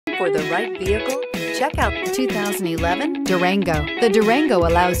for the right vehicle? Check out the 2011 Durango. The Durango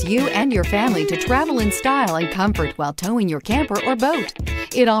allows you and your family to travel in style and comfort while towing your camper or boat.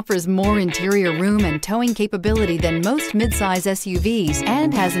 It offers more interior room and towing capability than most midsize SUVs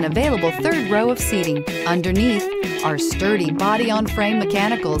and has an available third row of seating. Underneath are sturdy body-on-frame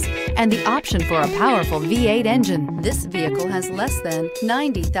mechanicals and the option for a powerful V8 engine. This vehicle has less than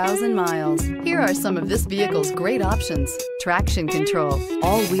 90,000 miles. Here are some of this vehicle's great options: traction control,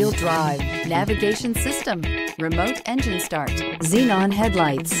 all-wheel drive, navigation system, remote engine start, xenon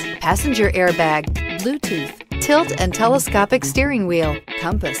headlights, passenger airbag, Bluetooth, tilt and telescopic steering wheel,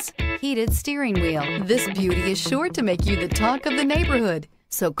 compass, heated steering wheel. This beauty is sure to make you the talk of the neighborhood.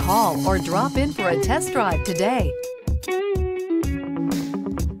 So call or drop in for a test drive today.